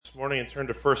this morning and turn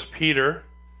to 1 Peter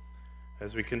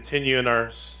as we continue in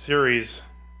our series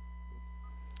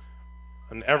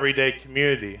on everyday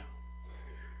community.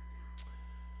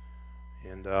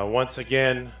 And once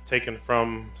again, taken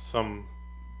from some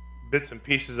bits and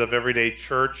pieces of Everyday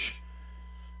Church,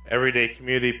 Everyday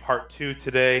Community Part 2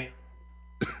 today.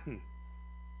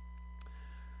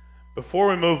 Before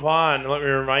we move on, let me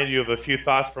remind you of a few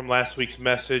thoughts from last week's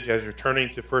message as you're turning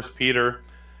to 1 Peter.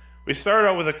 We started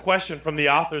out with a question from the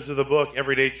authors of the book,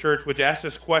 Everyday Church, which asked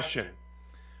this question.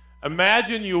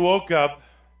 Imagine you woke up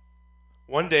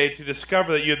one day to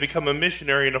discover that you had become a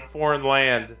missionary in a foreign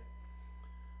land.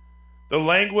 The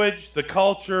language, the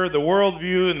culture, the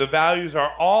worldview, and the values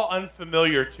are all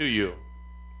unfamiliar to you.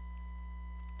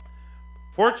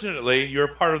 Fortunately, you're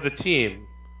part of the team.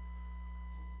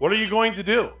 What are you going to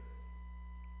do?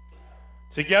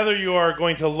 Together you are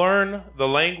going to learn the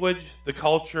language, the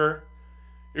culture.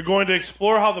 You're going to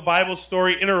explore how the Bible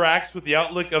story interacts with the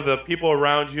outlook of the people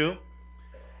around you.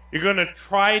 You're going to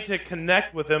try to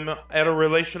connect with them at a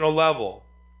relational level.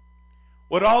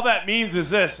 What all that means is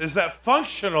this, is that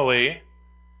functionally,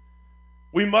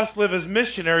 we must live as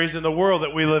missionaries in the world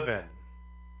that we live in.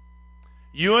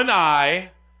 You and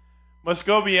I must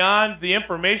go beyond the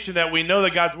information that we know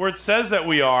that God's Word says that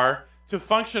we are to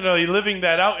functionally living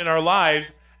that out in our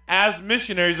lives as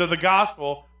missionaries of the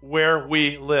gospel where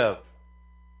we live.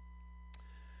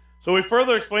 So we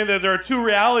further explain that there are two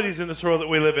realities in this world that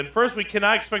we live in. First, we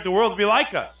cannot expect the world to be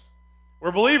like us.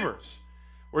 We're believers.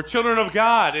 We're children of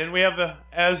God, and we have,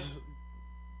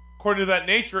 according to that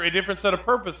nature, a different set of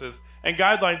purposes and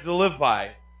guidelines to live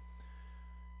by.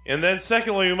 And then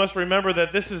secondly, we must remember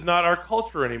that this is not our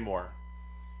culture anymore.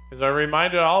 As I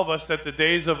reminded all of us that the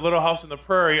days of Little House on the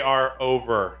Prairie are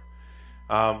over.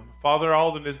 Father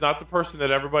Alden is not the person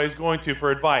that everybody's going to for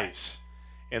advice.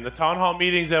 And the town hall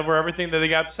meetings where everything that they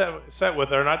got set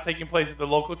with are not taking place at the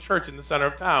local church in the center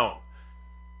of town.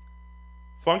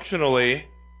 Functionally,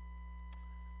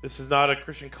 this is not a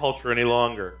Christian culture any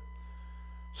longer.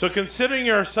 So considering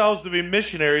ourselves to be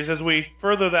missionaries as we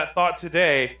further that thought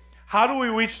today, how do we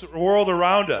reach the world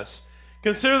around us?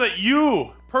 Consider that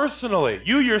you, personally,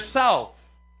 you yourself,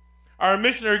 are a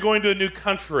missionary going to a new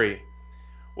country.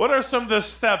 What are some of the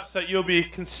steps that you'll be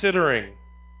considering?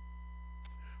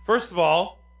 First of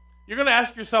all, you're going to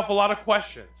ask yourself a lot of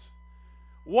questions.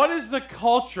 What is the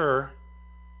culture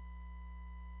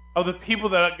of the people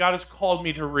that God has called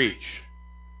me to reach?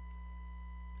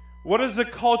 What is the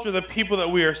culture of the people that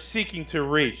we are seeking to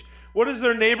reach? What is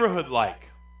their neighborhood like?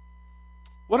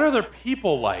 What are their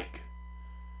people like?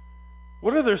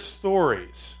 What are their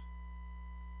stories?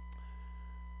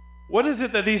 What is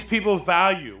it that these people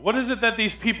value? What is it that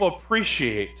these people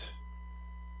appreciate?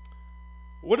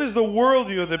 What is the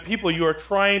worldview of the people you are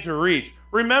trying to reach?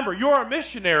 Remember, you're a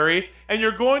missionary, and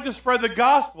you're going to spread the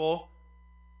gospel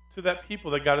to that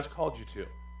people that God has called you to.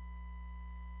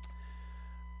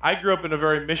 I grew up in a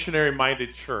very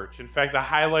missionary-minded church. In fact, the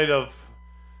highlight of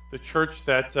the church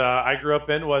that I grew up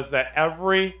in was that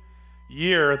every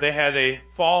year they had a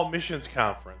fall missions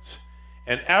conference.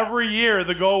 And every year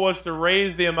the goal was to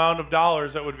raise the amount of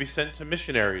dollars that would be sent to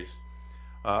missionaries.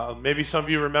 Maybe some of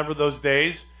you remember those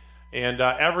days. And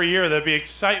every year there'd be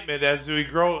excitement as we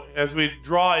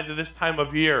draw into this time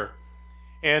of year.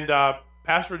 And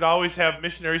Pastor would always have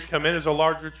missionaries come in as a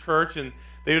larger church, and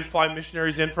they would fly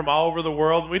missionaries in from all over the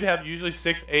world. We'd have usually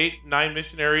 6, 8, 9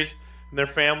 missionaries and their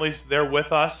families there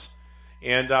with us.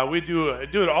 And we'd do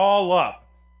it all up.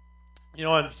 You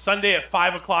know, on Sunday at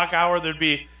 5 o'clock hour, there'd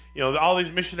be, all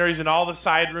these missionaries in all the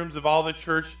side rooms of all the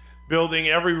church building.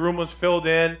 Every room was filled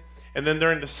in. And then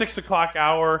during the 6 o'clock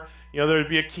hour, there would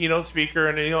be a keynote speaker,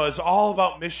 and it's all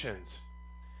about missions.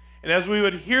 And as we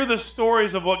would hear the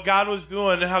stories of what God was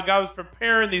doing and how God was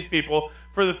preparing these people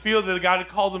for the field that God had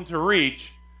called them to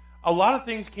reach, a lot of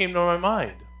things came to my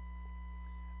mind.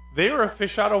 They were a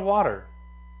fish out of water.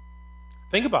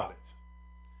 Think about it.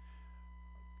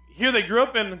 Here they grew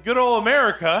up in good old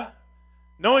America,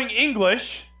 knowing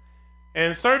English,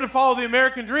 and started to follow the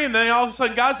American dream. Then all of a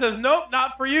sudden God says, nope,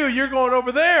 not for you. You're going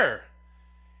over there.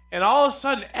 And all of a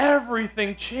sudden,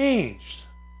 everything changed.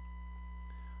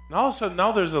 And all of a sudden,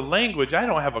 now there's a language. I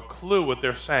don't have a clue what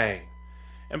they're saying.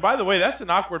 And by the way, that's an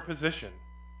awkward position.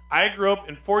 I grew up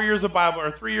in 3 years of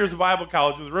Bible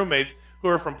college with roommates who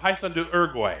were from Paysandú,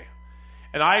 Uruguay.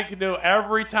 And I knew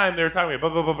every time they were talking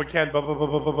about Ken,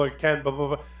 Ken,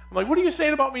 I'm like, what are you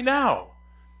saying about me now?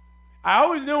 I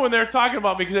always knew when they were talking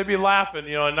about me because they'd be laughing,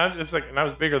 and I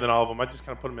was bigger than all of them. I just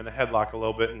kind of put them in a headlock a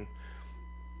little bit, and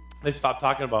they stopped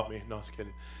talking about me. No, I was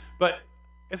kidding. But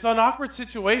it's an awkward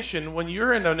situation when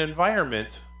you're in an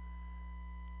environment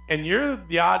and you're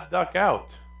the odd duck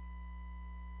out.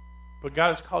 But God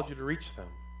has called you to reach them.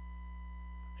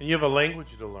 And you have a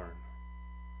language to learn.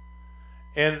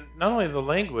 And not only the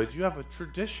language, you have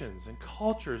traditions and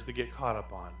cultures to get caught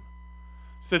up on,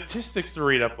 statistics to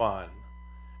read up on.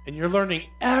 And you're learning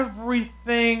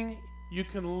everything you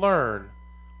can learn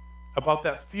about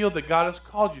that field that God has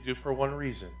called you to for one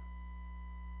reason.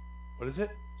 What is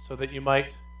it? So that you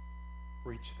might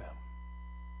reach them.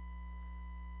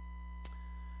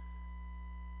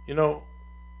 You know,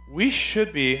 we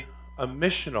should be a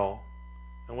missional,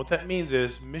 and what that means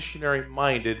is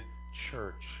missionary-minded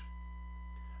church.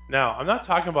 Now, I'm not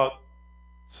talking about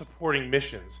supporting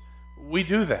missions. We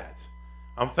do that.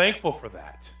 I'm thankful for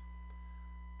that.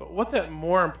 But what that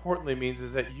more importantly means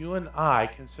is that you and I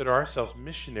consider ourselves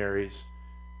missionaries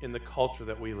in the culture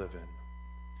that we live in.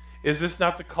 Is this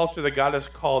not the culture that God has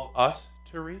called us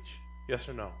to reach? Yes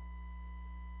or no?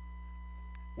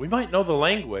 We might know the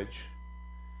language.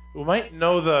 We might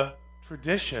know the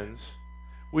traditions.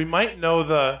 We might know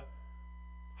the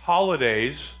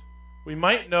holidays. We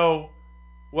might know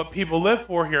what people live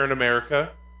for here in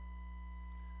America.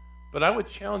 But I would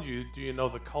challenge you, do you know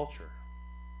the culture?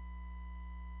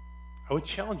 I would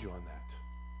challenge you on that.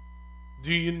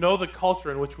 Do you know the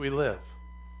culture in which we live?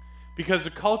 Because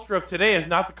the culture of today is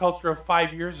not the culture of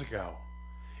 5 years ago.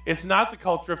 It's not the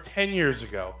culture of 10 years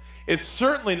ago. It's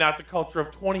certainly not the culture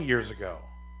of 20 years ago.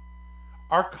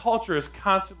 Our culture is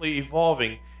constantly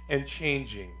evolving and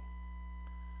changing.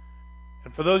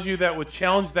 And for those of you that would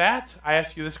challenge that, I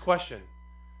ask you this question.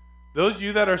 Those of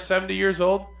you that are 70 years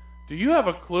old, do you have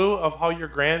a clue of how your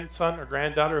grandson or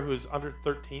granddaughter who is under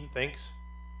 13 thinks?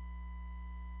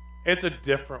 It's a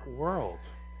different world.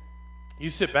 You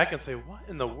sit back and say, what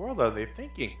in the world are they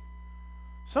thinking?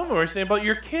 Some of them are saying about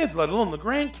your kids, let alone the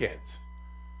grandkids.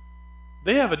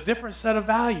 They have a different set of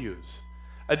values,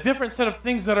 a different set of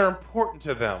things that are important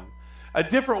to them, a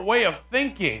different way of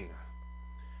thinking.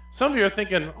 Some of you are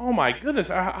thinking, oh my goodness,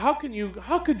 how could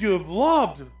you have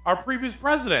loved our previous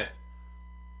president?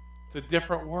 It's a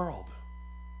different world.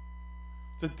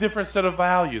 It's a different set of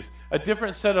values, a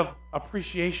different set of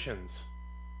appreciations.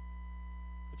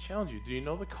 I challenge you, do you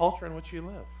know the culture in which you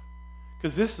live?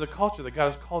 Because this is a culture that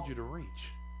God has called you to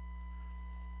reach.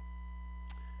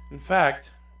 In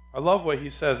fact, I love what he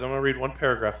says. I'm going to read one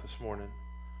paragraph this morning.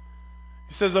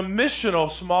 He says, a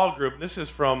missional small group, this is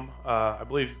from, I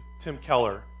believe, Tim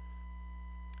Keller,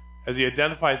 as he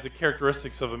identifies the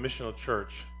characteristics of a missional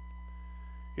church.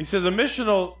 He says, a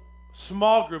missional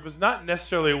small group is not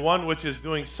necessarily one which is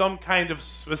doing some kind of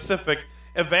specific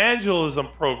evangelism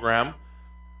program,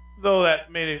 though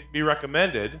that may be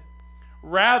recommended.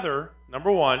 Rather,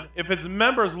 number one, if its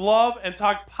members love and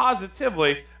talk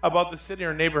positively about the city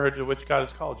or neighborhood to which God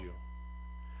has called you.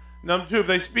 Number two, if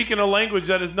they speak in a language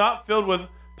that is not filled with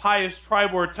pious,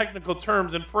 tribal, or technical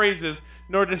terms and phrases,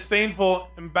 nor disdainful,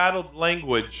 embattled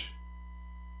language.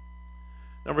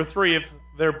 Number three, if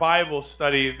their Bible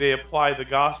study, they apply the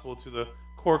gospel to the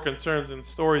core concerns and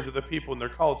stories of the people and their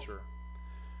culture.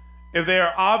 If they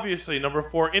are obviously, number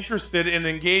four, interested in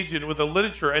engaging with the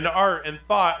literature and art and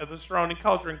thought of the surrounding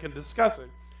culture and can discuss it,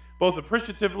 both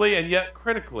appreciatively and yet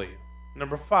critically.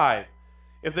 Number five,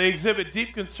 if they exhibit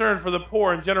deep concern for the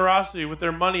poor and generosity with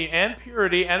their money and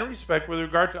purity and respect with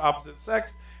regard to opposite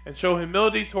sex and show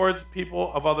humility towards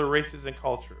people of other races and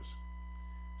cultures.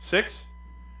 6,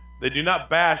 they do not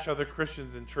bash other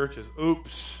Christians and churches.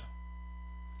 Oops.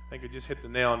 I think I just hit the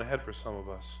nail on the head for some of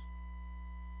us.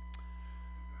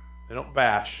 They don't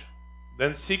bash.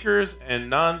 Then seekers and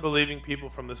non-believing people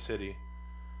from the city,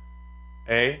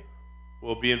 A,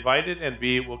 will be invited, and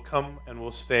B, will come and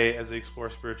will stay as they explore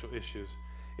spiritual issues.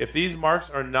 If these marks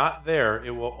are not there,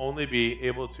 it will only be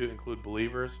able to include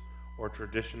believers or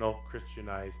traditional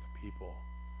Christianized people.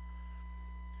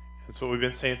 That's what we've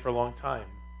been saying for a long time.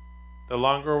 The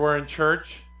longer we're in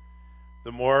church,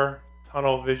 the more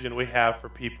tunnel vision we have for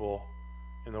people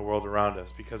in the world around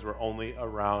us, because we're only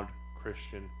around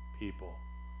Christian people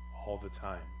all the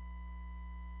time.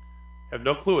 We have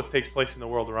no clue what takes place in the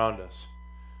world around us.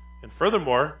 And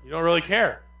furthermore, you don't really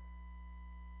care.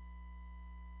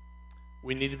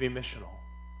 We need to be missional.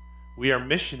 We are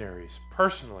missionaries,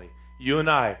 personally, you and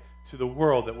I, to the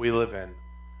world that we live in.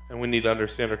 And we need to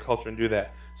understand our culture and do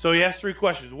that. So he asked 3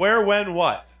 questions. Where, when,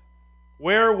 what?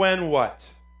 Where, when, what?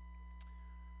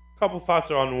 A couple thoughts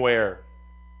on where.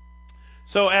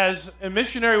 So as a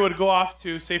missionary would go off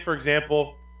to, say, for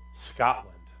example,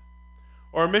 Scotland.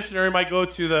 Or a missionary might go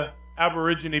to the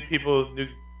Aborigine people of New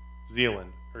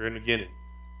Zealand, or New Guinea,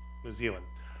 New Zealand.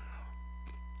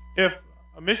 If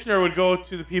a missionary would go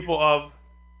to the people of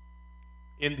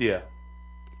India,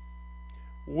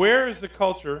 where is the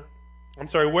culture?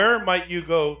 Where might you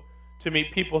go to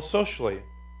meet people socially?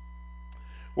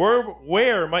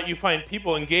 Where might you find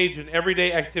people engaged in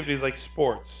everyday activities like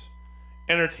sports,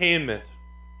 entertainment,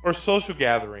 or social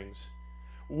gatherings?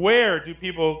 Where do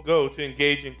people go to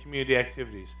engage in community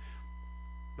activities?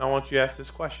 Now I want you to ask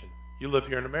this question. You live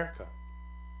here in America.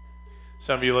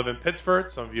 Some of you live in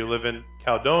Pittsford. Some of you live in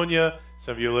Caledonia.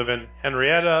 Some of you live in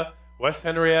Henrietta, West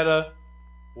Henrietta,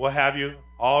 what have you,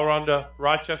 all around the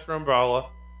Rochester umbrella.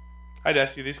 I'd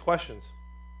ask you these questions.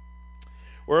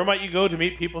 Where might you go to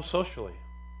meet people socially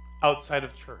outside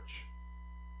of church?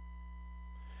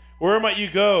 Where might you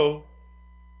go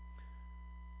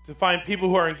to find people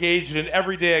who are engaged in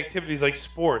everyday activities like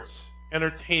sports,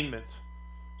 entertainment,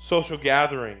 social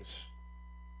gatherings?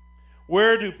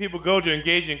 Where do people go to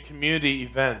engage in community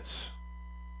events?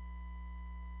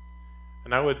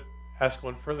 And I would ask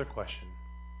one further question.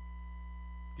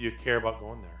 Do you care about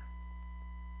going there?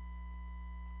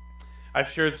 I've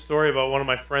shared the story about one of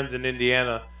my friends in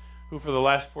Indiana who for the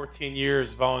last 14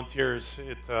 years volunteers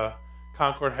at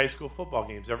Concord High School football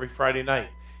games every Friday night.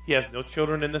 He has no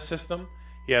children in the system.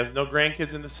 He has no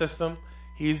grandkids in the system.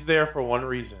 He's there for one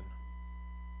reason.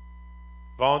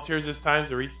 Volunteers his time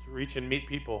to reach and meet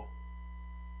people.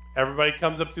 Everybody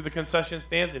comes up to the concession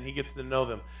stands and he gets to know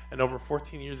them. And over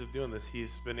 14 years of doing this,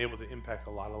 he's been able to impact a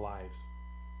lot of lives.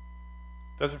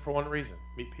 Does it for one reason,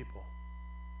 meet people.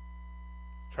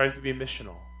 Tries to be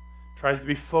missional. Tries to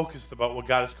be focused about what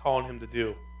God is calling him to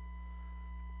do.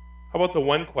 How about the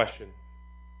when question?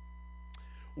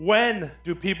 When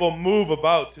do people move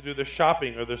about to do their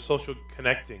shopping or their social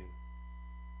connecting?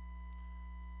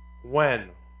 When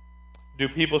do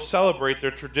people celebrate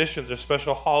their traditions or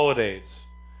special holidays?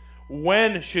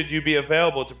 When should you be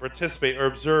available to participate or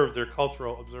observe their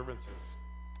cultural observances?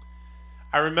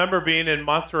 I remember being in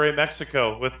Monterrey,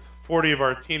 Mexico with 40 of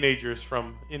our teenagers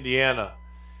from Indiana.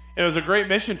 It was a great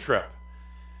mission trip.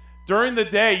 During the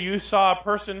day, you saw a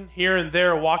person here and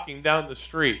there walking down the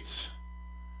streets.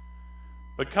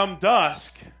 But come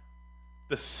dusk,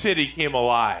 the city came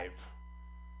alive.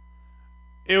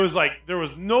 It was like there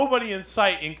was nobody in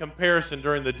sight in comparison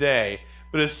during the day.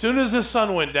 But as soon as the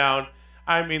sun went down,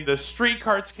 I mean, the street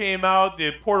carts came out,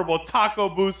 the portable taco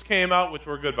booths came out, which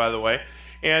were good, by the way.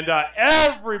 And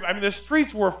the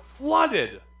streets were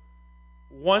flooded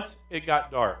once it got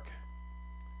dark.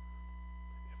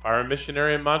 If I were a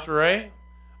missionary in Monterrey,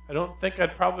 I don't think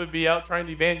I'd probably be out trying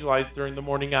to evangelize during the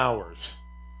morning hours.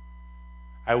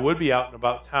 I would be out and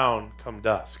about town come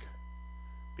dusk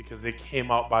because they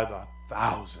came out by the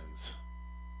thousands.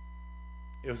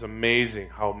 It was amazing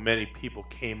how many people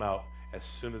came out as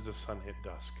soon as the sun hit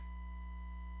dusk.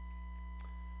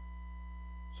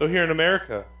 So here in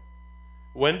America,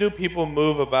 when do people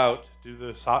move about, do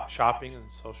the shopping and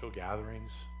social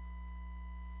gatherings?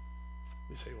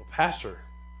 You say, well, Pastor,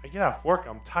 I get off work,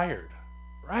 I'm tired.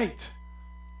 Right.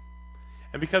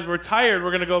 And because we're tired,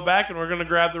 we're going to go back and we're going to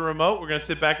grab the remote, we're going to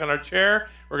sit back on our chair,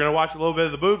 we're going to watch a little bit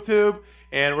of the boob tube,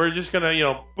 and we're just going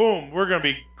to, boom, we're going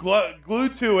to be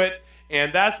glued to it,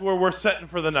 and that's where we're sitting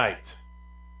for the night.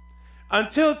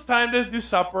 Until it's time to do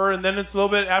supper, and then it's a little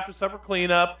bit after supper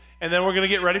cleanup, and then we're going to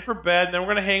get ready for bed, and then we're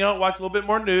going to hang out, watch a little bit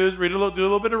more news, do a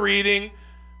little bit of reading.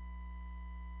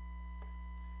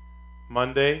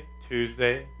 Monday,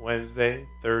 Tuesday, Wednesday,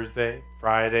 Thursday,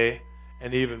 Friday,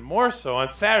 and even more so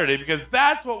on Saturday, because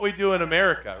that's what we do in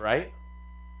America, right?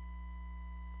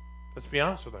 Let's be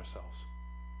honest with ourselves.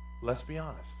 Let's be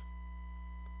honest.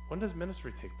 When does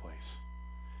ministry take place?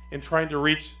 In trying to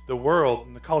reach the world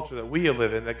and the culture that we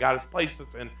live in, that God has placed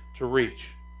us in to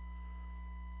reach.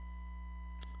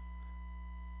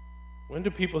 When do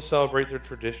people celebrate their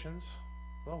traditions?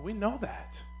 Well, we know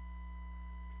that.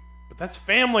 But that's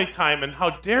family time, and how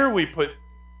dare we put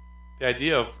the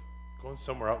idea of going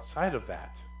somewhere outside of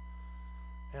that?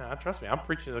 Yeah, trust me, I'm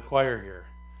preaching to the choir here.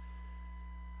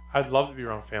 I'd love to be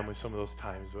around family some of those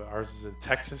times, but ours is in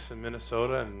Texas and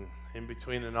Minnesota and in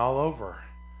between and all over.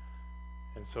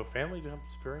 And so family is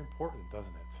very important,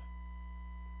 doesn't it?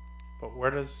 But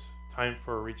where does time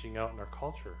for reaching out in our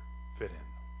culture fit in?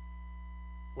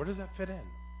 Where does that fit in?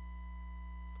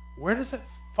 Where does it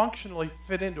functionally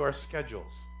fit into our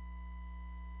schedules?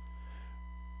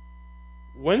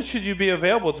 When should you be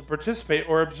available to participate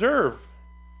or observe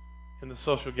in the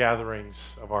social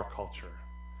gatherings of our culture?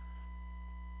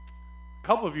 A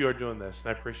couple of you are doing this,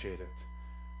 and I appreciate it.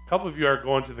 A couple of you are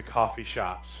going to the coffee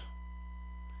shops.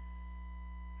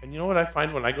 And you know what I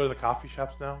find when I go to the coffee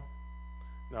shops now?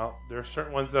 Now, there are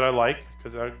certain ones that I like,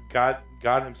 because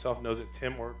God himself knows that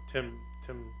Tim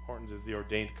Hortons is the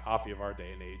ordained coffee of our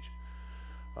day and age.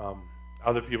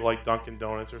 Other people like Dunkin'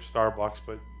 Donuts or Starbucks,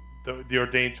 but the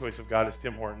ordained choice of God is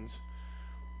Tim Hortons.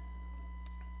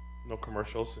 No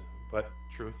commercials, but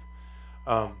truth.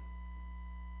 I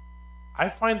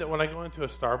find that when I go into a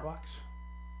Starbucks,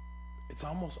 it's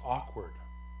almost awkward.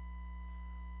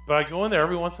 But I go in there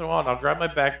every once in a while, and I'll grab my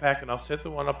backpack, and I'll sit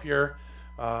the one up here,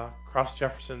 across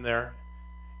Jefferson there.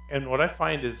 And what I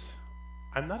find is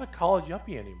I'm not a college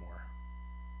yuppie anymore.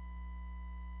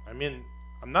 I mean,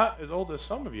 I'm not as old as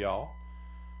some of y'all,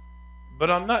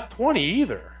 but I'm not 20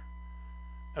 either.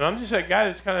 And I'm just that guy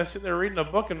that's kind of sitting there reading a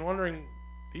book and wondering,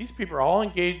 these people are all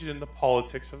engaged in the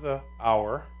politics of the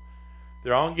hour.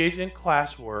 They're all engaged in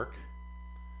classwork.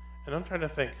 And I'm trying to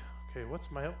think, okay, what's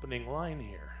my opening line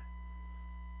here?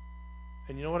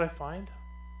 And you know what I find?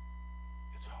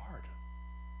 It's hard.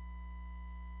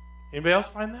 Anybody else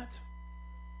find that?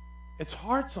 It's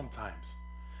hard sometimes.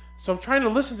 So I'm trying to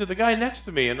listen to the guy next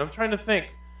to me, and I'm trying to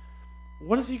think,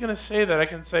 what is he going to say that I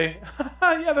can say,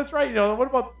 yeah, that's right, what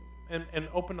about, and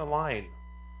open a line?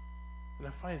 And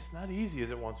I find it's not easy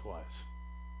as it once was.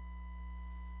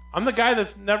 I'm the guy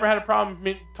that's never had a problem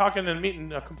talking and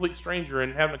meeting a complete stranger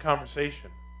and having a conversation.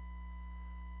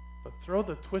 But throw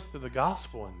the twist of the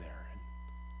gospel in there, and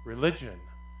religion,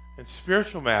 and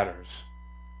spiritual matters.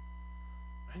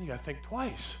 Man, you got to think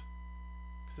twice,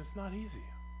 because it's not easy.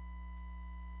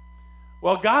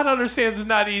 Well, God understands it's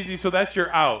not easy, so that's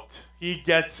your out. He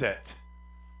gets it.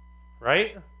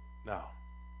 Right? No.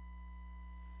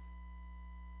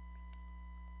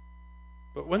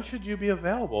 But when should you be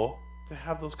available to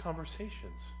have those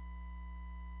conversations?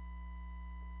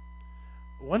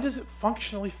 When does it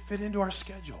functionally fit into our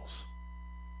schedules?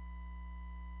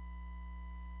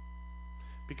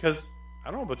 Because,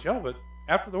 I don't know about y'all, but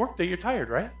after the workday, you're tired,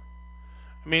 right?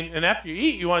 I mean, and after you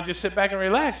eat, you want to just sit back and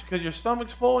relax because your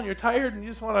stomach's full and you're tired and you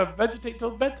just want to vegetate till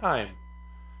bedtime.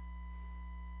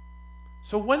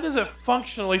 So when does it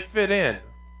functionally fit in?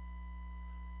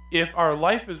 If our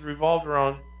life is revolved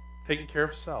around taking care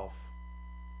of self,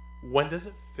 when does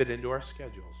it fit into our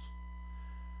schedules?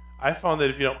 I found that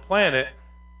if you don't plan it,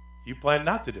 you plan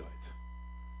not to do it.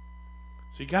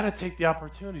 So you got to take the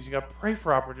opportunities. You got to pray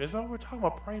for opportunities. Oh, we're talking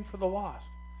about praying for the lost,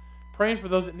 praying for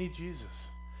those that need Jesus,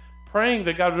 praying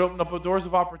that God would open up doors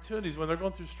of opportunities when they're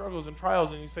going through struggles and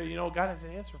trials, and you say, God has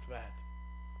an answer for that.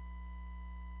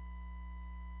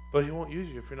 But He won't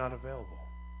use you if you're not available.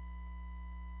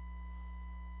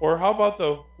 Or how about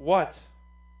the what?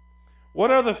 What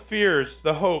are the fears,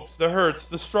 the hopes, the hurts,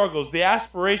 the struggles, the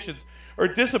aspirations, or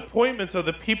disappointments of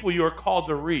the people you are called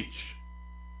to reach?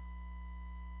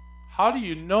 How do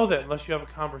you know that unless you have a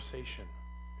conversation?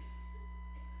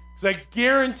 Because I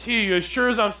guarantee you, as sure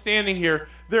as I'm standing here,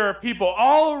 there are people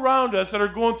all around us that are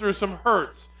going through some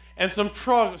hurts and some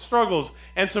struggles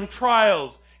and some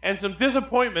trials and some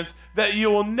disappointments that you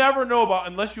will never know about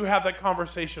unless you have that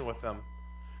conversation with them.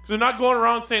 Because they're not going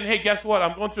around saying, hey, guess what?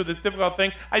 I'm going through this difficult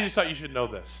thing. I just thought you should know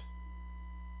this.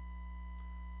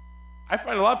 I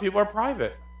find a lot of people are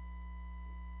private.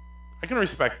 I can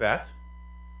respect that.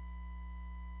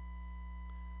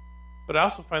 But I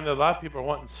also find that a lot of people are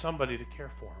wanting somebody to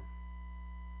care for them.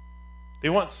 They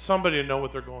want somebody to know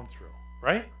what they're going through,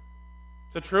 right?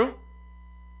 Is that true?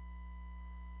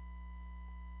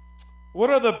 What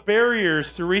are the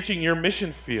barriers to reaching your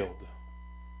mission field?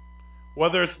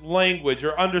 Whether it's language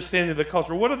or understanding the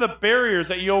culture, what are the barriers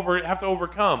that you have to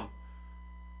overcome?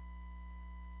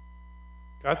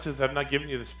 God says, I've not given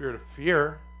you the spirit of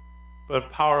fear, but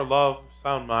of power, love,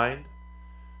 sound mind.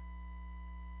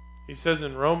 He says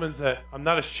in Romans that I'm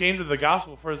not ashamed of the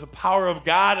gospel, for it's the power of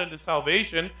God unto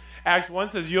salvation. Acts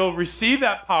 1 says you'll receive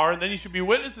that power, and then you should be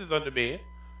witnesses unto me.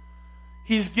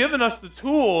 He's given us the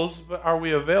tools, but are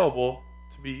we available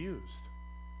to be used?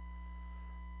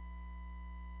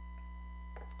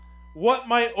 What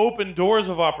might open doors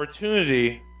of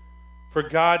opportunity for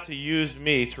God to use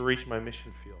me to reach my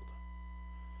mission field?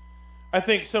 I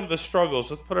think some of the struggles,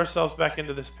 let's put ourselves back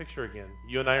into this picture again.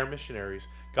 You and I are missionaries.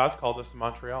 God's called us to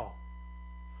Montreal.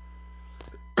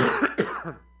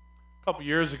 A couple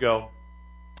years ago,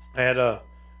 it was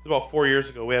about 4 years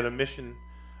ago, we had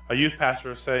a youth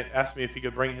pastor asked me if he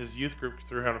could bring his youth group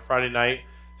through on a Friday night,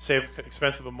 save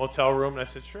expense of a motel room, and I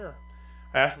said, sure.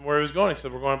 I asked him where he was going. He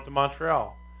said, we're going up to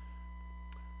Montreal.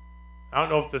 I don't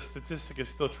know if the statistic is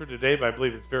still true today, but I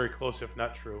believe it's very close, if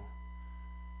not true.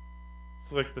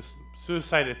 It's like the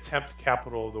suicide attempt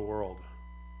capital of the world.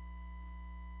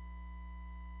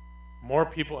 More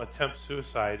people attempt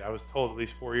suicide, I was told at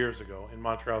least 4 years ago, in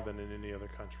Montreal than in any other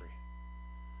country.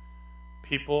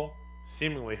 People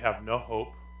seemingly have no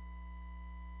hope,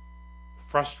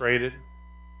 frustrated,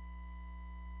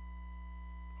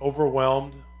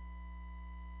 overwhelmed.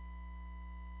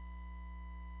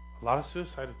 A lot of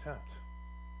suicide attempt.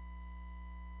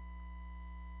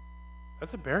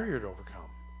 That's a barrier to overcome.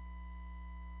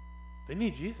 They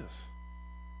need Jesus.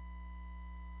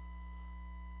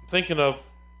 I'm thinking of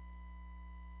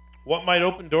what might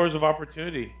open doors of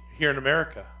opportunity here in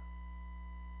America.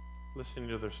 Listening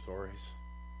to their stories,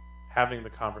 having the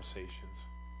conversations,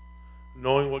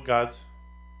 knowing what God's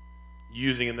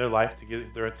using in their life to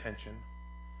get their attention.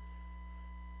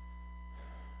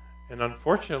 And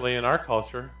unfortunately, in our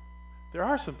culture, there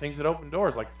are some things that open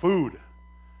doors, like food.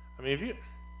 I mean,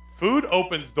 food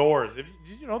opens doors. Did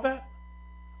you know that?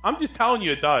 I'm just telling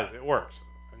you it does. It works.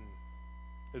 And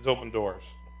it's opened doors.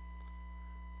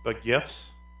 But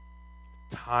gifts,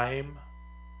 time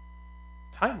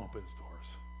opens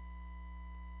doors.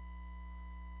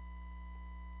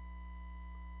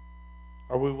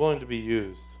 Are we willing to be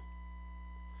used?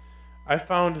 I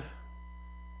found,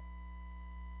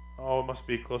 it must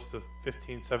be close to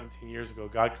 15, 17 years ago,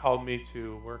 God called me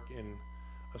to work in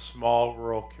a small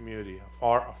rural community,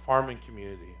 a farming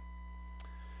community.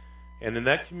 And in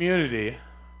that community,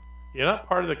 you're not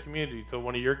part of the community until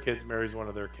one of your kids marries one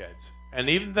of their kids. And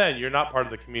even then, you're not part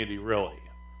of the community, really.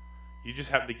 You just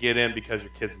happen to get in because your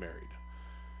kid's married.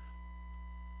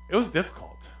 It was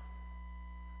difficult.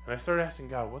 And I started asking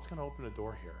God, what's going to open a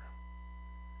door here?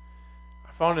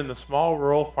 I found in the small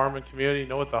rural farming community, you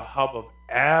know what the hub of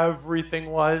everything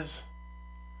was?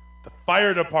 The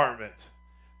fire department.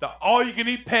 The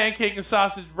all-you-can-eat pancake and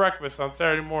sausage breakfast on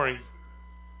Saturday mornings.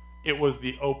 It was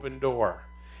the open door.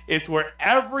 It's where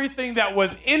everything that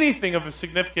was anything of a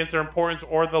significance or importance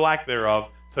or the lack thereof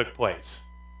took place.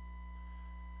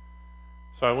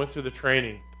 So I went through the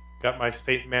training, got my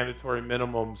state mandatory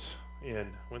minimums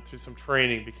in, went through some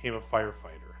training, became a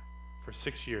firefighter. For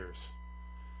 6 years,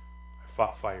 I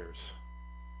fought fires.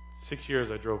 6 years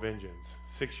I drove engines.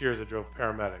 6 years I drove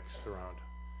paramedics around.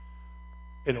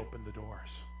 It opened the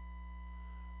doors.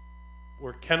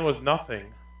 Where Ken was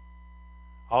nothing,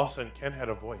 all of a sudden Ken had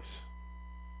a voice.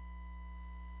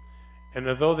 And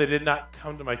although they did not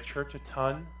come to my church a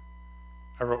ton,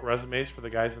 I wrote resumes for the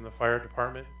guys in the fire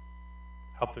department,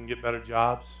 helped them get better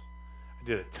jobs. I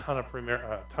did a ton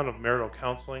of marital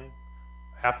counseling,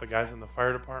 half the guys in the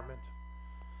fire department.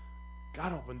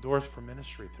 God opened doors for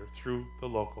ministry through the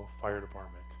local fire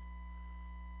department.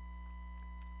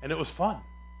 And it was fun.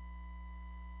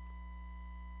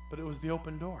 But it was the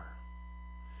open door.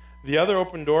 The other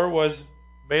open door was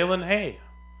baling hay.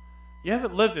 You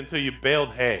haven't lived until you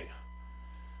baled hay.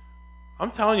 I'm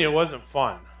telling you, it wasn't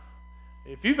fun.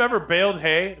 If you've ever baled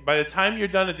hay, by the time you're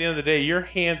done at the end of the day, your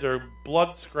hands are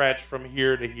blood scratched from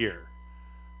here to here.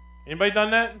 Anybody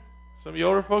done that? Some of you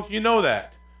older folks, you know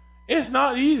that. It's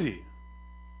not easy.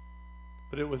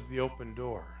 But it was the open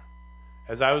door.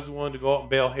 As I was willing to go out and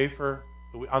bale hay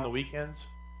on the weekends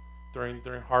during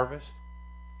harvest,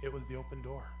 it was the open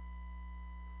door.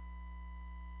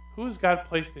 Who has God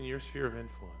placed in your sphere of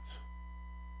influence?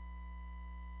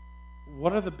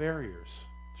 What are the barriers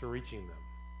to reaching them?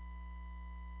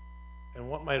 And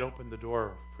what might open the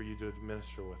door for you to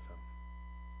minister with them,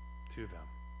 to them?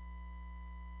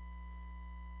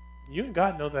 You and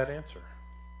God know that answer.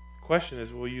 The question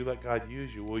is, will you let God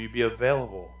use you? Will you be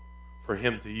available for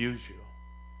Him to use you?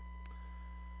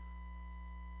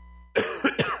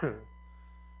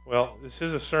 Well, this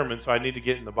is a sermon, so I need to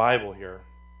get in the Bible here.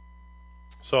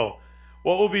 So,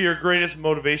 what will be your greatest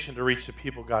motivation to reach the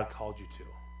people God called you to?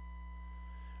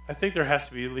 I think there has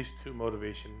to be at least two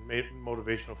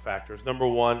motivational factors. Number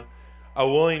one, a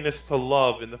willingness to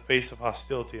love in the face of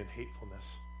hostility and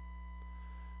hatefulness.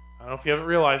 I don't know if you haven't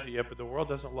realized it yet, but the world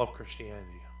doesn't love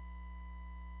Christianity.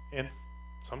 And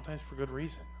sometimes for good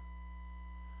reason.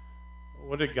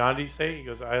 What did Gandhi say? He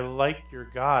goes, I like your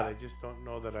God, I just don't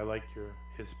know that I like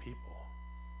his people.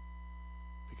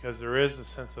 Because there is a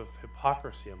sense of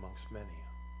hypocrisy amongst many.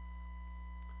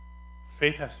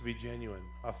 Faith has to be genuine,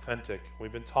 authentic.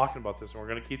 We've been talking about this, and we're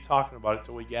going to keep talking about it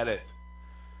till we get it.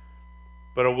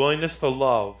 But a willingness to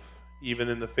love, even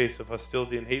in the face of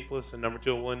hostility and hatefulness. And number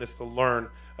two, a willingness to learn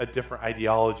a different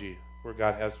ideology where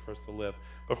God has for us to live.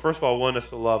 But first of all, a willingness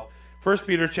to love. 1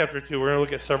 Peter chapter 2, we're going to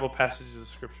look at several passages of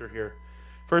Scripture here.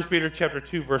 1 Peter chapter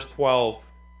 2, verse 12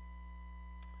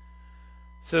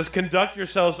 says, conduct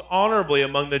yourselves honorably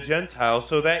among the Gentiles,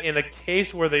 so that in a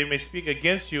case where they may speak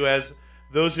against you as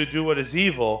those who do what is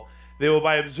evil, they will,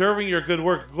 by observing your good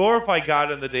work, glorify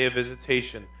God in the day of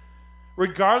visitation.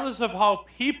 Regardless of how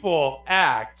people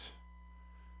act,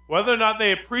 whether or not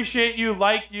they appreciate you,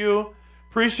 like you,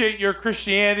 appreciate your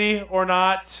Christianity or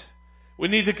not, we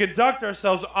need to conduct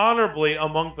ourselves honorably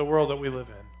among the world that we live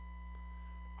in.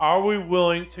 Are we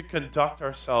willing to conduct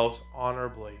ourselves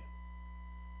honorably?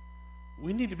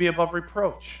 We need to be above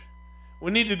reproach.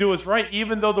 We need to do what's right,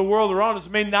 even though the world around us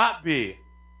may not be,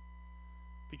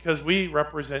 because we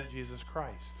represent Jesus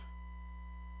Christ.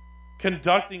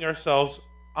 Conducting ourselves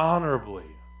honorably.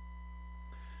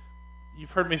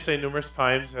 You've heard me say numerous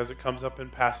times as it comes up in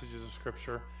passages of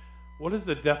Scripture, what is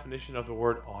the definition of the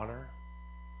word honor?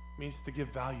 It means to give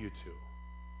value to.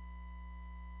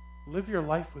 Live your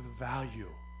life with value.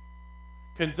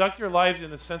 Conduct your lives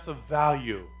in a sense of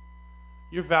value.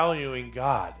 You're valuing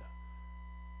God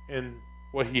and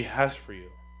what He has for you.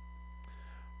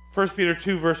 1 Peter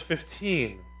 2, verse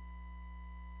 15.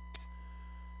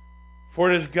 For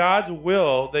it is God's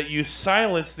will that you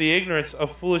silence the ignorance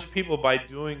of foolish people by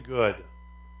doing good.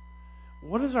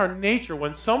 What is our nature?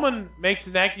 When someone makes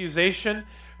an accusation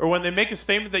or when they make a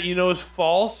statement that you know is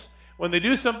false, when they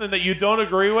do something that you don't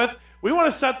agree with, we want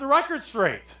to set the record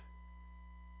straight.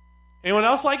 Anyone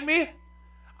else like me?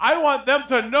 I want them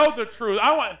to know the truth.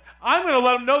 I'm going to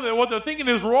let them know that what they're thinking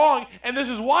is wrong, and this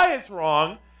is why it's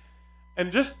wrong.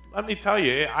 And just let me tell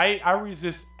you, I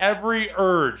resist every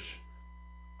urge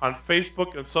on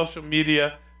Facebook and social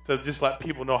media to just let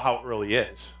people know how it really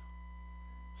is.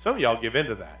 Some of y'all give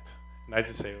into that. And I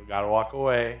just say, we gotta walk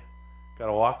away.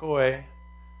 Gotta walk away.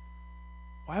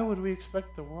 Why would we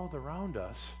expect the world around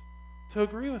us to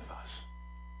agree with us?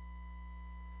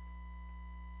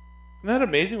 Isn't that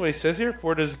amazing what he says here?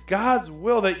 For it is God's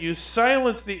will that you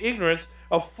silence the ignorance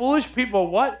of foolish people.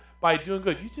 What? By doing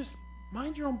good. You just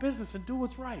mind your own business and do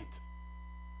what's right.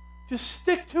 Just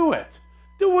stick to it.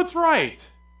 Do what's right.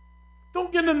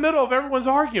 Don't get in the middle of everyone's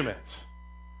arguments.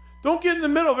 Don't get in the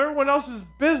middle of everyone else's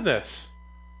business.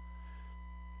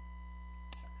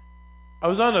 I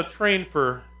was on a train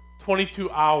for 22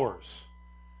 hours,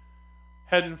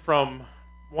 heading from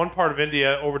one part of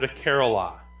India over to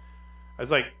Kerala. I was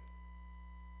like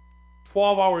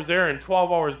 12 hours there and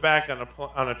 12 hours back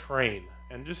on a train.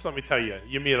 And just let me tell you,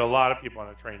 you meet a lot of people on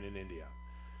a train in India.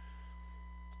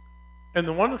 And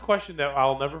the one question that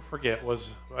I'll never forget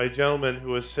was a gentleman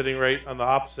who was sitting right on the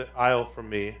opposite aisle from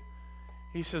me.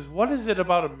 He says, what is it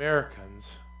about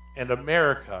Americans and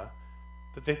America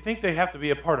that they think they have to be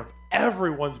a part of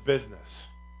everyone's business?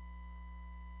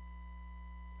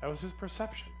 That was his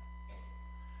perception.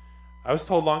 I was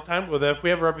told a long time ago that if we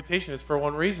have a reputation, it's for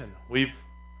one reason. We've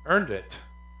earned it.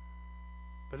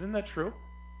 But isn't that true?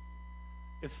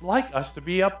 It's like us to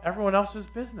be up everyone else's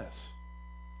business.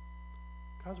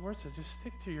 God's word says just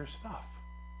stick to your stuff.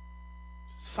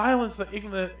 Silence the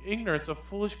ignorance of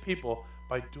foolish people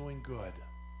by doing good.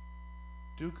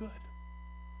 Do good.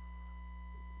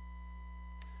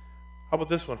 How about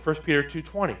this one? 1 Peter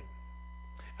 2:20.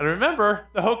 And remember,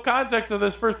 the whole context of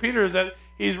this 1 Peter is that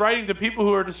he's writing to people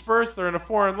who are dispersed. They're in a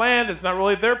foreign land. It's not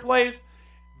really their place.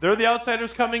 They're the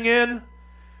outsiders coming in.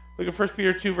 Look at 1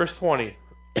 Peter 2, verse 20.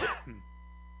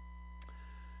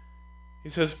 He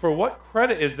says, for what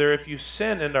credit is there if you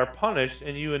sin and are punished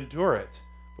and you endure it?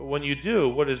 But when you do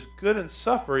what is good and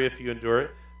suffer if you endure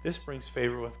it, this brings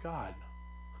favor with God.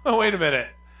 Oh, wait a minute.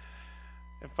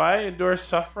 If I endure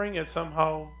suffering, it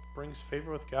somehow brings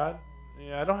favor with God?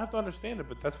 Yeah, I don't have to understand it,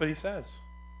 but that's what he says.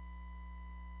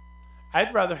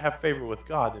 I'd rather have favor with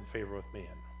God than favor with man.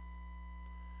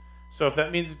 So if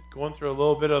that means going through a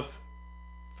little bit of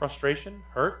frustration,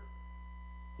 hurt,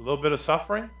 a little bit of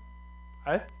suffering,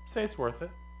 I'd say it's worth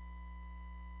it.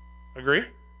 Agree?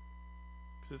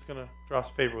 Because it's going to draw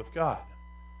us favor with God.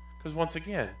 Because once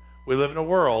again, we live in a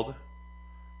world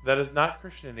that is not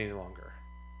Christian any longer.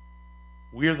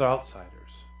 We're the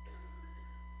outsiders.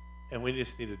 And we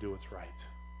just need to do what's right.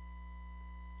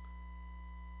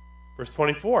 Verse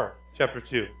 24, chapter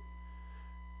 2.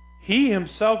 He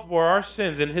himself bore our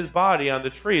sins in his body on the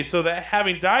tree, so that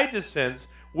having died to sins,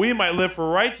 we might live for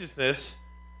righteousness,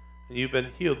 and you've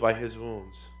been healed by his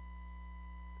wounds.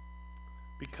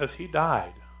 Because he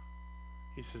died,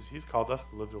 he says he's called us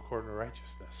to live according to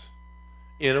righteousness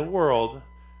in a world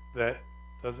that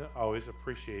doesn't always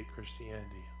appreciate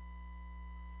Christianity.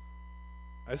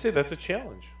 I say that's a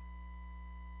challenge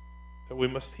that we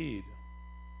must heed.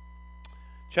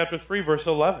 Chapter 3, verse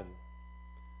 11.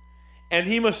 And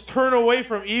he must turn away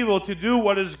from evil to do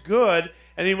what is good,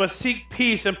 and he must seek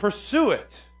peace and pursue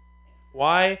it.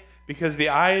 Why? Because the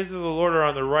eyes of the Lord are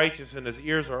on the righteous, and his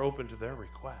ears are open to their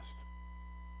request.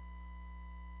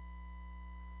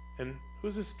 And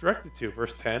who's this directed to?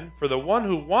 Verse 10. For the one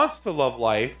who wants to love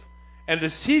life and to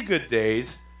see good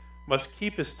days must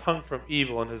keep his tongue from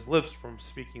evil and his lips from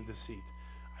speaking deceit.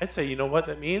 I'd say, you know what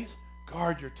that means?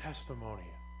 Guard your testimony.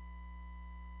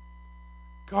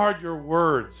 Guard your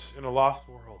words in a lost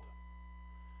world.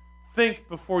 Think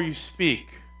before you speak.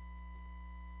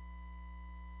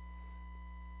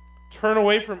 Turn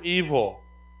away from evil.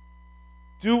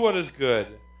 Do what is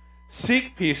good.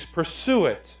 Seek peace. Pursue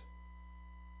it.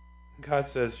 God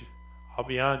says, I'll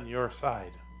be on your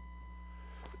side.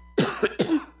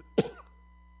 Look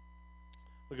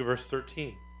at verse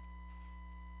 13.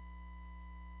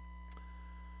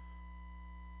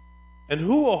 And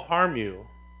who will harm you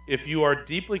if you are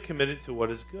deeply committed to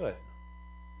what is good?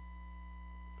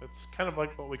 That's kind of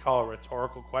like what we call a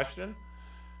rhetorical question.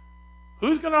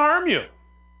 Who's going to harm you?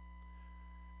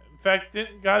 In fact,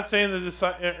 didn't God say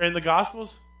in the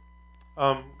Gospels,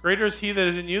 greater is he that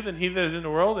is in you than he that is in the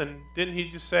world? And didn't he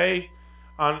just say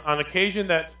on occasion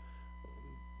that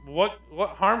what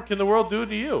harm can the world do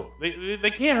to you?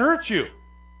 They can't hurt you.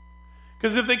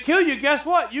 Because if they kill you, guess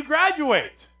what? You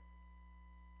graduate.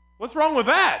 What's wrong with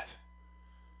that?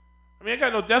 I mean, I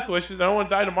got no death wishes. I don't want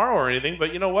to die tomorrow or anything.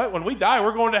 But you know what? When we die,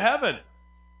 we're going to heaven.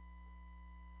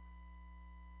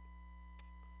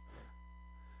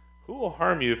 Who will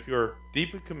harm you if you're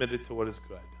deeply committed to what is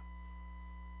good?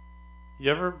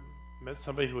 You ever met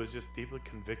somebody who is just deeply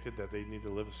convicted that they need to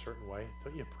live a certain way?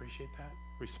 Don't you appreciate that?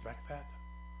 Respect that?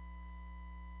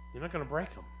 You're not going to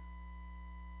break them.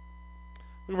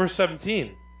 Look at verse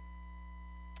 17.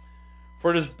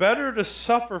 For it is better to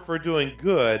suffer for doing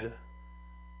good,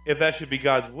 if that should be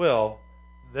God's will,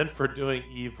 than for doing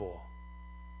evil.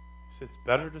 It's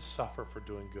better to suffer for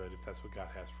doing good if that's what God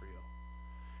has for you.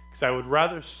 Because I would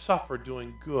rather suffer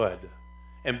doing good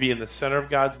and be in the center of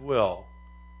God's will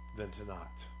than to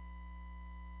not.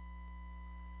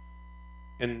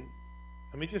 And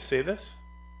let me just say this.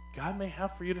 God may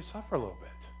have for you to suffer a little bit.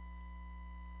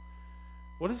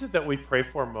 What is it that we pray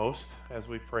for most as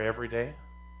we pray every day?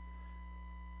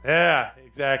 Yeah,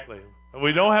 exactly.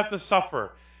 We don't have to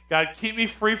suffer. God, keep me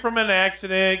free from an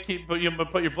accident. Put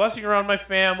your blessing around my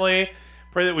family.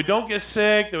 Pray that we don't get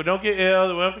sick, that we don't get ill,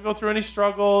 that we don't have to go through any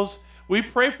struggles. We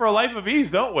pray for a life of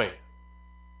ease, don't we?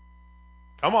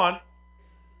 Come on.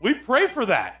 We pray for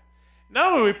that.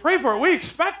 Not only do we pray for it, we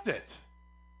expect it.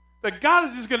 That God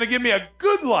is just going to give me a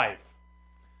good life.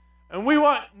 And we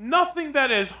want nothing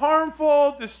that is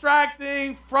harmful,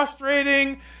 distracting,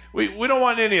 frustrating. We don't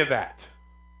want any of that.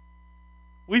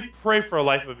 We pray for a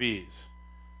life of ease.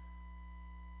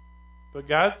 But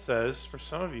God says, for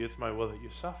some of you, it's my will that you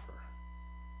suffer.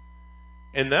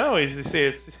 And not only does he say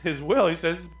it's his will, he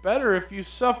says it's better if you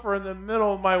suffer in the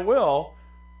middle of my will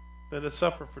than to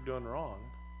suffer for doing wrong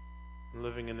and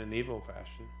living in an evil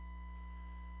fashion.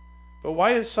 But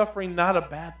why is suffering not a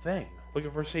bad thing? Look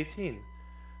at verse 18.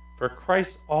 For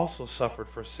Christ also suffered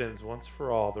for sins once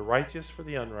for all, the righteous for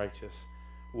the unrighteous.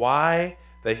 Why?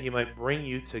 That he might bring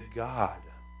you to God.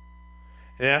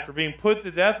 And after being put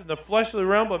to death in the fleshly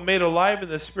realm, but made alive in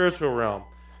the spiritual realm.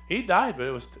 He died, but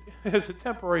it was a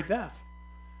temporary death.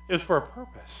 It was for a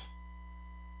purpose.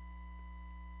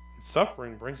 And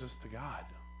suffering brings us to God.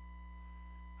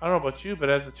 I don't know about you, but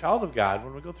as a child of God,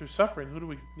 when we go through suffering, who do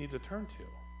we need to turn to?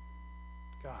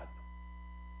 God.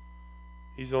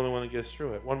 He's the only one that gets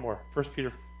through it. One more. 1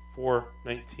 Peter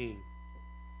 4:19.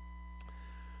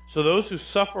 So those who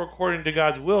suffer according to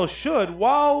God's will should,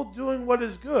 while doing what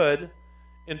is good,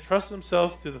 entrust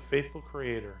themselves to the faithful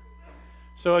Creator.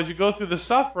 So as you go through the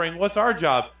suffering, what's our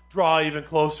job? Draw even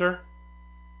closer.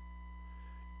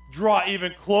 Draw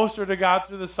even closer to God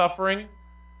through the suffering.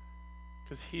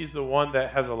 Because He's the one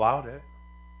that has allowed it.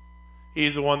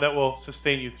 He's the one that will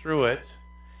sustain you through it.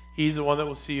 He's the one that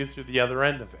will see you through the other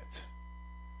end of it.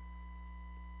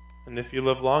 And if you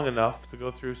live long enough to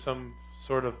go through some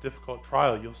sort of difficult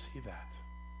trial, you'll see that.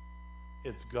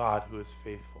 It's God who is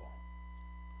faithful.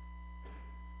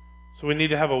 So we need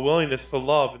to have a willingness to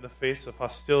love in the face of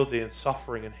hostility and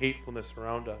suffering and hatefulness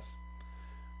around us.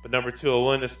 But number two, a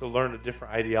willingness to learn a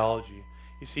different ideology.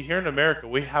 You see, here in America,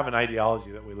 we have an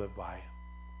ideology that we live by.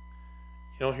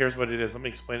 You know, here's what it is. Let me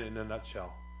explain it in a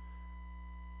nutshell.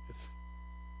 It's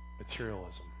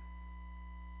materialism.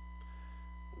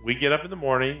 We get up in the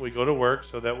morning, we go to work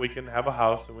so that we can have a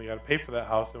house, and we got to pay for that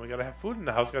house, and we got to have food in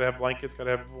the house, got to have blankets, got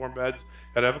to have warm beds,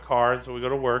 got to have a car, and so we go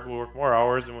to work, we work more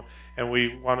hours, and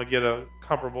we want to get a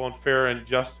comparable and fair and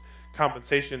just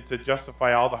compensation to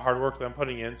justify all the hard work that I'm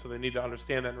putting in, so they need to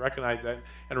understand that and recognize that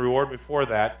and reward me for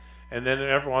that. And then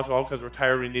every once in a while, because we're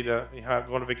tired, we need to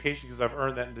go on a vacation because I've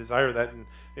earned that and desire that, and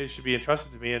it should be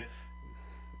entrusted to me,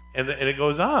 and it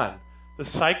goes on. The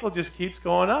cycle just keeps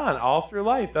going on all through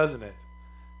life, doesn't it?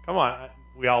 Come on,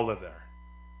 we all live there.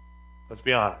 Let's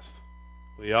be honest.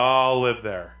 We all live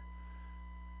there.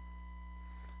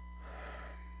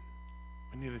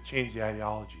 We need to change the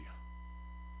ideology.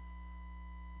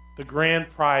 The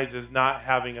grand prize is not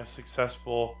having a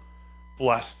successful,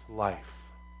 blessed life.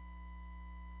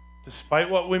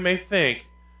 Despite what we may think,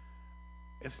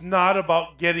 It's not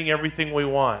about getting everything we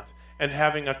want and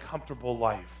having a comfortable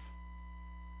life.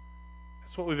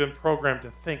 That's what we've been programmed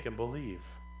to think and believe.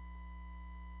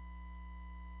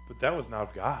 But that was not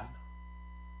of God.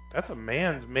 That's a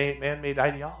man-made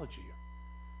ideology.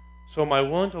 So am I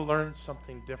willing to learn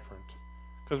something different?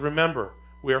 Because remember,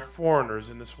 we are foreigners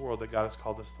in this world that God has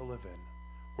called us to live in.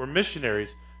 We're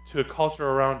missionaries to a culture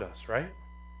around us, right?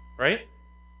 Right?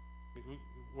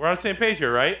 We're on the same page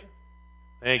here, right?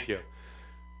 Thank you.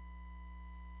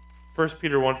 1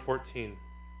 Peter 1:14.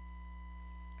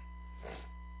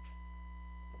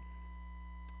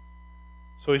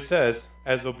 So he says,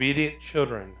 as obedient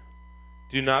children,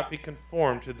 do not be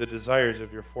conformed to the desires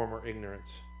of your former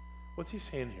ignorance. What's he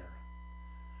saying here?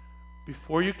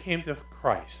 Before you came to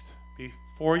Christ,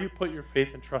 before you put your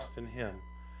faith and trust in him,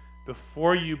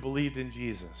 before you believed in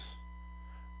Jesus,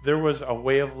 there was a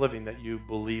way of living that you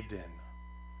believed in.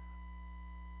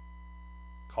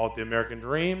 Call it the American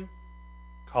dream,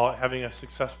 call it having a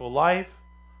successful life,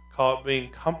 call it being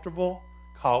comfortable,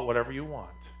 call it whatever you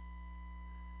want.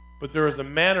 But there was a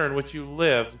manner in which you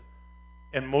lived,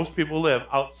 and most people live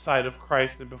outside of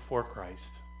Christ and before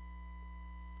Christ.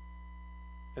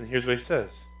 And here's what he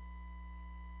says.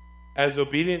 As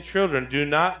obedient children, do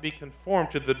not be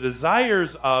conformed to the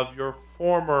desires of your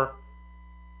former,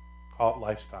 call it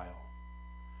lifestyle.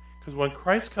 Because when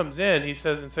Christ comes in, he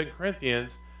says in 2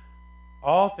 Corinthians,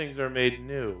 all things are made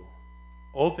new.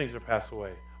 Old things are passed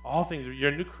away. All things are,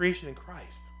 you're a new creation in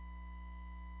Christ.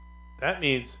 That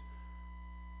means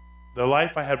the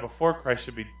life I had before Christ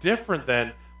should be different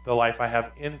than the life I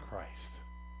have in Christ.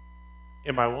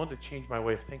 Am I willing to change my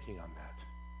way of thinking on that?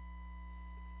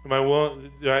 Am I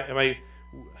willing? Do I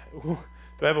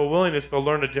have a willingness to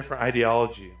learn a different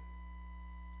ideology?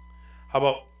 How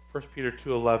about 1 Peter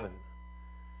 2:11?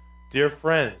 Dear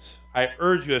friends, I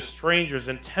urge you as strangers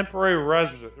and temporary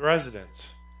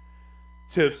residents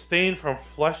to abstain from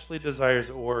fleshly desires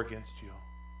that war against you.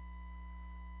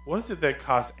 What is it that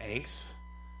causes angst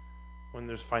when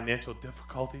there's financial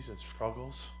difficulties and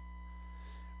struggles?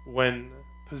 When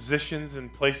positions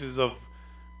and places of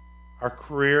our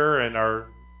career and our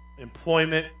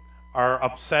employment are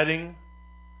upsetting?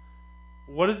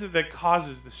 What is it that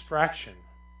causes distraction?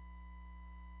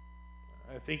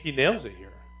 I think he nails it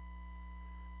here.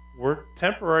 We're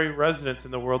temporary residents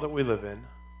in the world that we live in.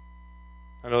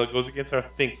 I know it goes against our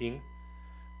thinking,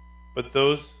 but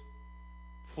those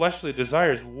fleshly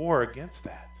desires war against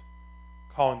that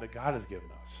calling that God has given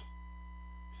us.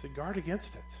 He said, guard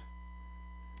against it.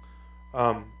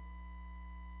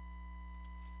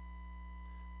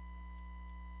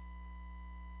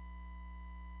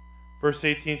 Verse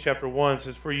 18, chapter 1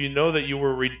 says, for you know that you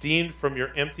were redeemed from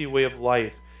your empty way of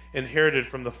life, inherited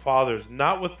from the fathers,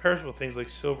 not with perishable things like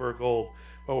silver or gold,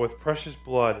 but with precious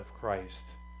blood of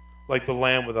Christ, like the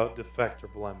Lamb without defect or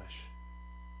blemish.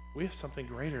 We have something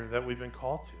greater that we've been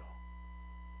called to.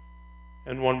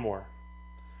 And one more.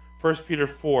 1 Peter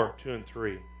 4, 2 and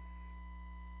 3.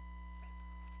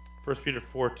 1 Peter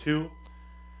 4, 2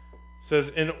 says,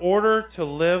 in order to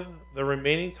live the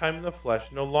remaining time in the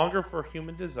flesh, no longer for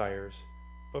human desires,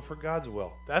 but for God's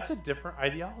will. That's a different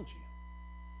ideology.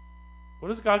 What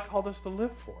has God called us to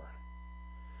live for?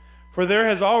 For there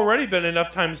has already been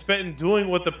enough time spent in doing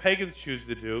what the pagans choose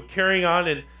to do, carrying on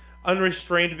in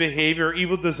unrestrained behavior,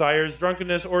 evil desires,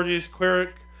 drunkenness, orgies,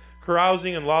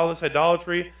 carousing, and lawless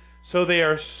idolatry. So they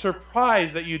are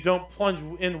surprised that you don't plunge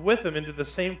in with them into the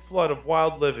same flood of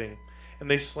wild living,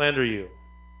 and they slander you.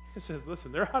 He says,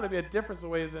 listen, there ought to be a difference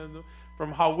away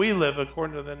from how we live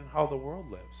according to then how the world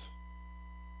lives.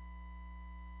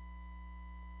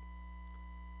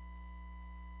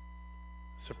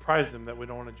 Surprise them that we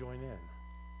don't want to join in.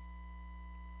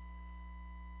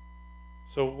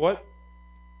 So what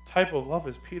type of love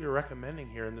is Peter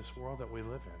recommending here in this world that we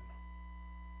live in?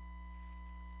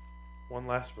 One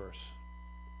last verse.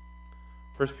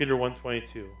 1 Peter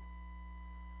 1:22.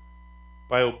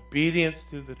 By obedience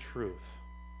to the truth,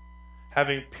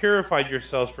 having purified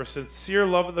yourselves for sincere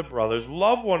love of the brothers,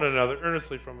 love one another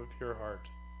earnestly from a pure heart.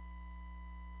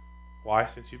 Why?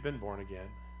 Since you've been born again.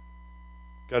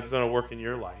 God's done a work in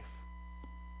your life.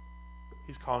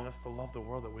 He's calling us to love the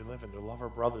world that we live in, to love our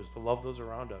brothers, to love those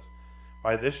around us.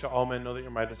 By this shall all men know that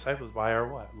you're my disciples, by our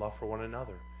what? Love for one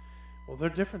another. Well, they're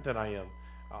different than I am.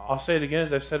 I'll say it again,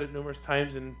 as I've said it numerous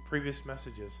times in previous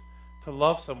messages. To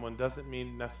love someone doesn't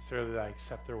mean necessarily that I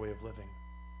accept their way of living.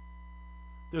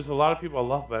 There's a lot of people I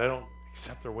love, but I don't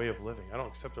accept their way of living. I don't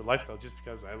accept their lifestyle just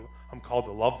because I'm called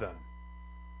to love them.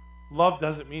 Love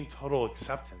doesn't mean total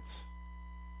acceptance.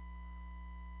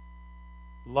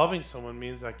 Loving someone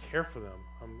means I care for them.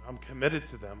 I'm committed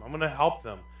to them. I'm going to help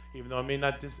them, even though I may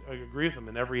not agree with them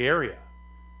in every area.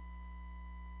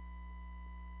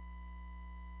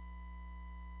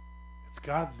 It's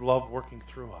God's love working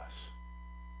through us.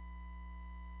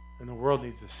 And the world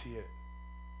needs to see it.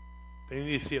 They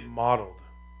need to see it modeled.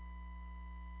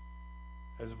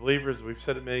 As believers, we've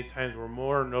said it many times, we're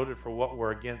more noted for what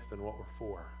we're against than what we're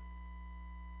for.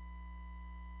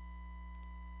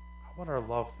 How about our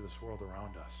love to this world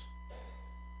around us?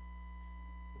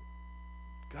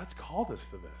 God's called us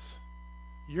to this.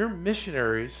 You're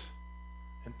missionaries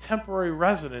and temporary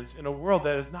residents in a world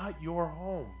that is not your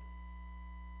home.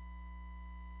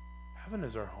 Heaven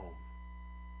is our home.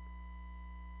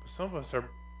 But some of us are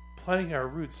planting our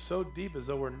roots so deep as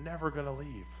though we're never going to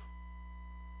leave.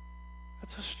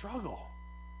 That's a struggle.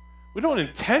 We don't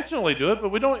intentionally do it, but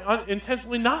we don't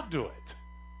intentionally not do it.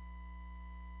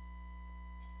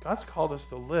 God's called us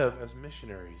to live as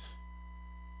missionaries,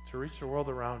 to reach the world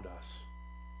around us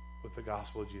with the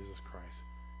gospel of Jesus Christ,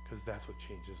 because that's what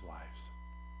changes lives.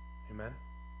 Amen?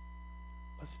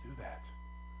 Let's do that.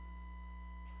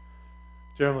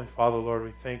 Dear Heavenly Father, Lord,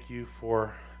 we thank you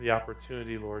for the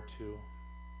opportunity, Lord, to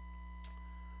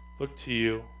look to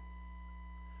you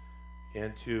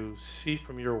and to see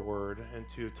from your word and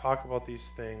to talk about these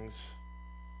things.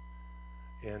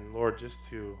 And Lord, just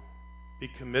to be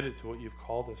committed to what you've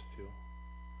called us to.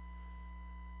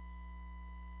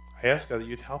 I ask God that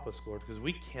you'd help us, Lord, because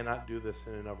we cannot do this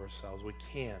in and of ourselves. We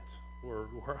can't. We're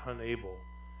unable.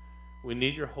 We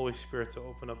need your Holy Spirit to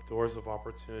open up doors of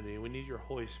opportunity. We need your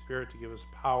Holy Spirit to give us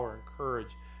power and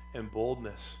courage and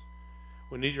boldness.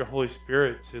 We need your Holy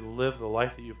Spirit to live the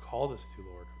life that you've called us to,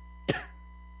 Lord.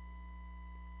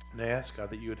 And I ask, God,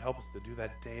 that you would help us to do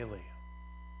that daily.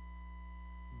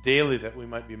 Daily, that we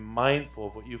might be mindful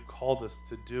of what you've called us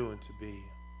to do and to be.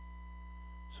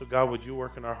 So, God, would you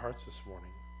work in our hearts this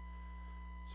morning?